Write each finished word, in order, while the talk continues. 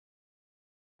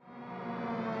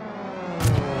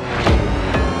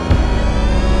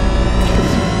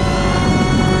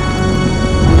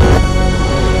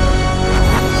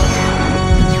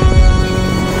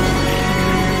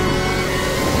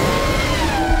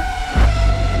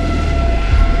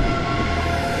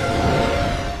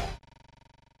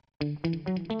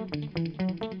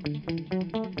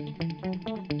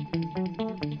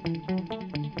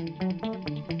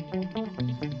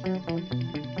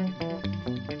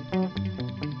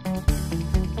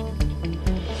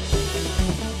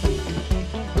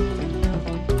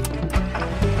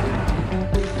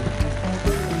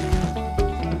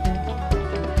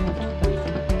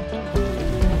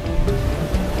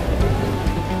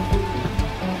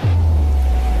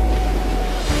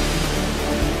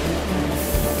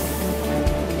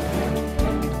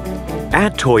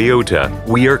At Toyota,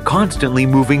 we are constantly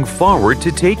moving forward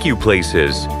to take you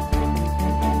places.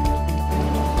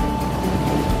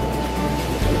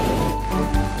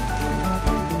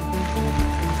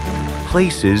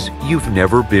 Places you've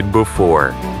never been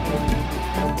before.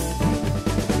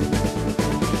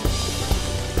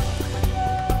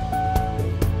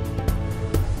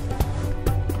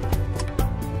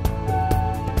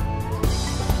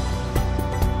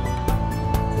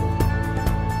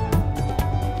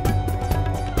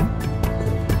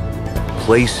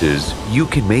 Places you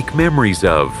can make memories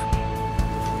of.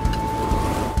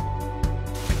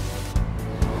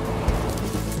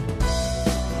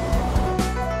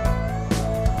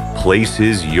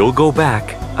 Places you'll go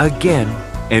back again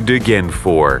and again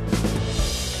for.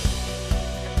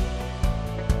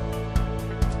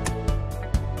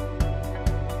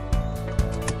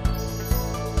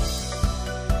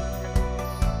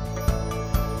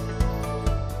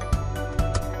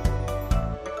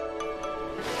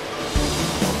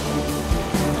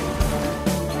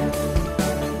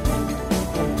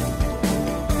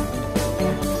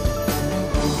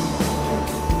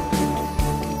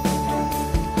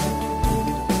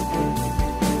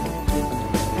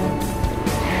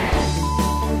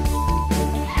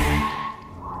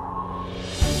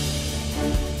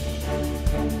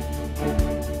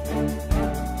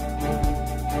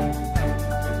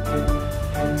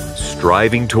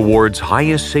 Striving towards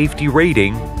highest safety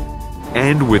rating,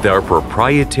 and with our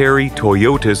proprietary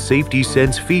Toyota Safety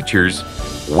Sense features,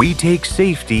 we take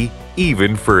safety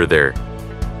even further.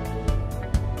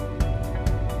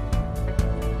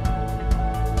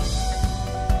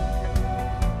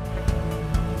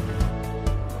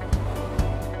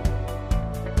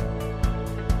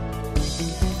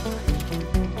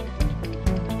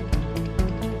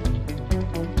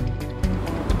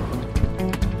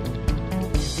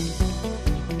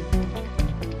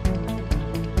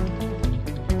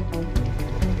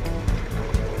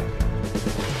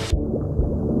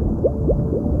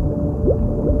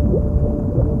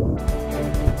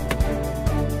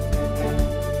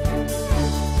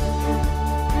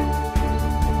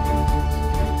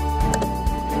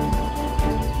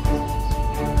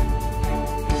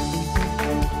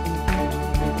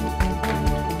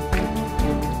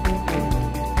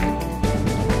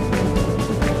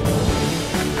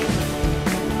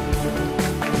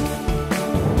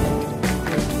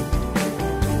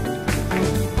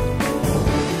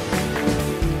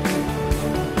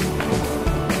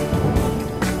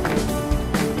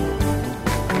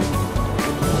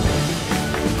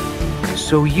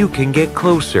 So you can get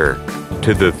closer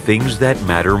to the things that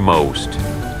matter most.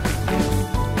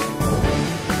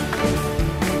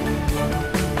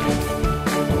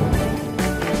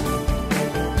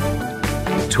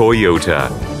 Toyota,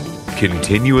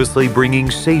 continuously bringing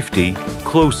safety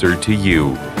closer to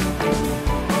you.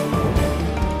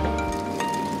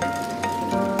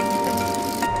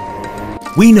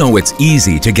 We know it's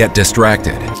easy to get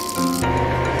distracted.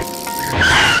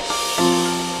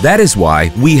 That is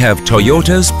why we have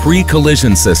Toyota's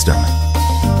pre-collision system.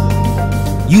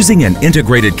 Using an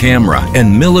integrated camera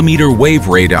and millimeter wave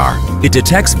radar, it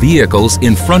detects vehicles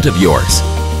in front of yours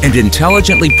and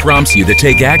intelligently prompts you to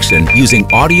take action using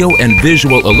audio and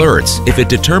visual alerts if it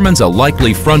determines a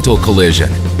likely frontal collision.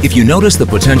 If you notice the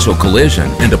potential collision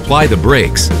and apply the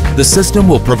brakes, the system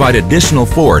will provide additional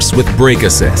force with brake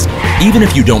assist. Even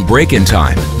if you don't brake in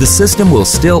time, the system will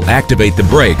still activate the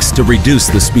brakes to reduce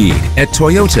the speed. At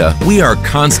Toyota, we are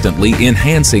constantly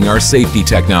enhancing our safety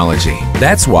technology.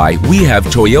 That's why we have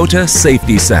Toyota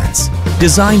Safety Sense,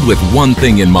 designed with one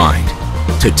thing in mind: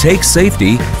 to take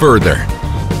safety further.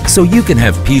 So you can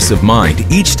have peace of mind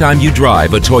each time you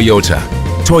drive a Toyota.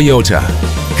 Toyota,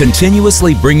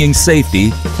 continuously bringing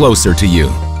safety closer to you.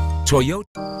 Toyota.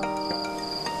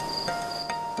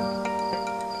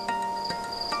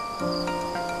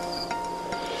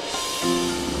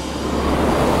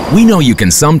 We know you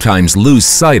can sometimes lose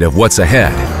sight of what's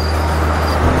ahead.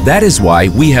 That is why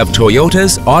we have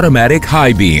Toyota's automatic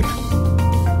high beam.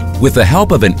 With the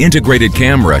help of an integrated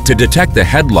camera to detect the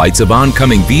headlights of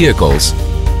oncoming vehicles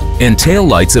and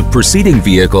taillights of preceding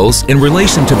vehicles in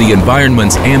relation to the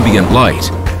environment's ambient light,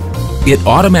 it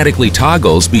automatically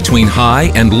toggles between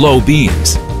high and low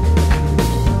beams,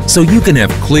 so you can have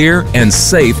clear and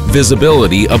safe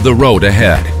visibility of the road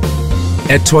ahead.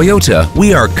 At Toyota,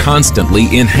 we are constantly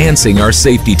enhancing our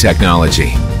safety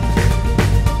technology.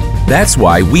 That's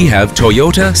why we have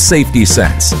Toyota Safety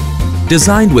Sense,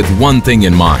 designed with one thing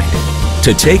in mind: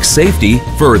 to take safety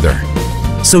further.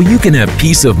 So you can have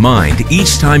peace of mind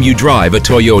each time you drive a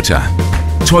Toyota.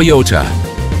 Toyota,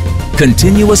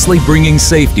 continuously bringing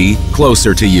safety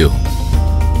closer to you.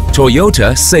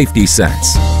 Toyota Safety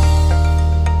Sense.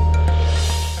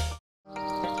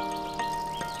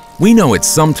 We know it's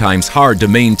sometimes hard to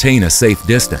maintain a safe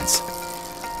distance.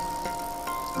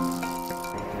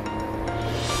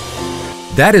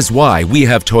 That is why we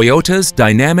have Toyota's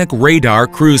Dynamic Radar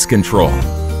Cruise Control.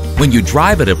 When you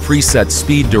drive at a preset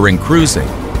speed during cruising,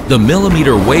 the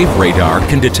millimeter wave radar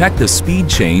can detect the speed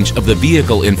change of the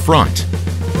vehicle in front.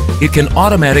 It can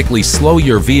automatically slow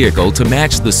your vehicle to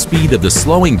match the speed of the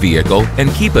slowing vehicle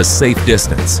and keep a safe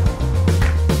distance.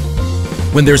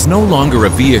 When there's no longer a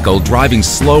vehicle driving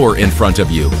slower in front of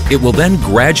you, it will then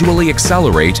gradually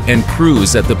accelerate and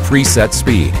cruise at the preset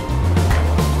speed.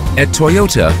 At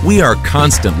Toyota, we are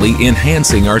constantly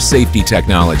enhancing our safety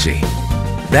technology.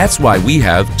 That's why we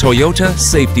have Toyota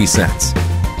Safety Sense,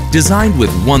 designed with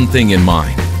one thing in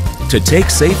mind: to take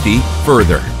safety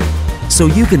further, so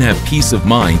you can have peace of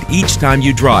mind each time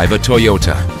you drive a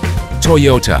Toyota.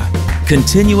 Toyota,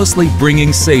 continuously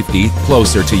bringing safety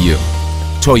closer to you.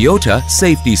 Toyota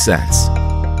Safety Sense.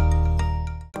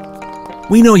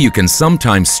 We know you can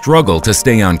sometimes struggle to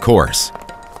stay on course.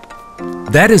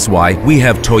 That is why we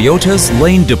have Toyota's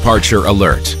Lane Departure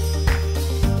Alert.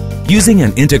 Using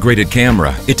an integrated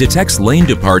camera, it detects lane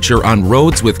departure on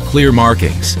roads with clear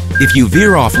markings. If you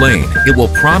veer off lane, it will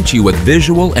prompt you with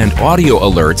visual and audio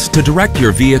alerts to direct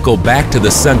your vehicle back to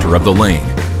the center of the lane.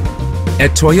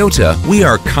 At Toyota, we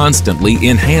are constantly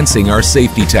enhancing our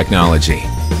safety technology.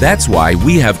 That's why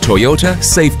we have Toyota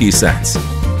Safety Sense,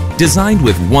 designed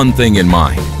with one thing in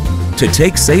mind: to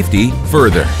take safety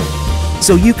further,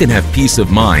 so you can have peace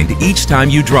of mind each time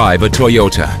you drive a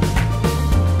Toyota.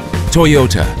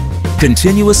 Toyota,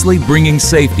 continuously bringing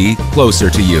safety closer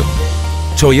to you.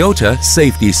 Toyota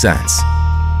Safety Sense.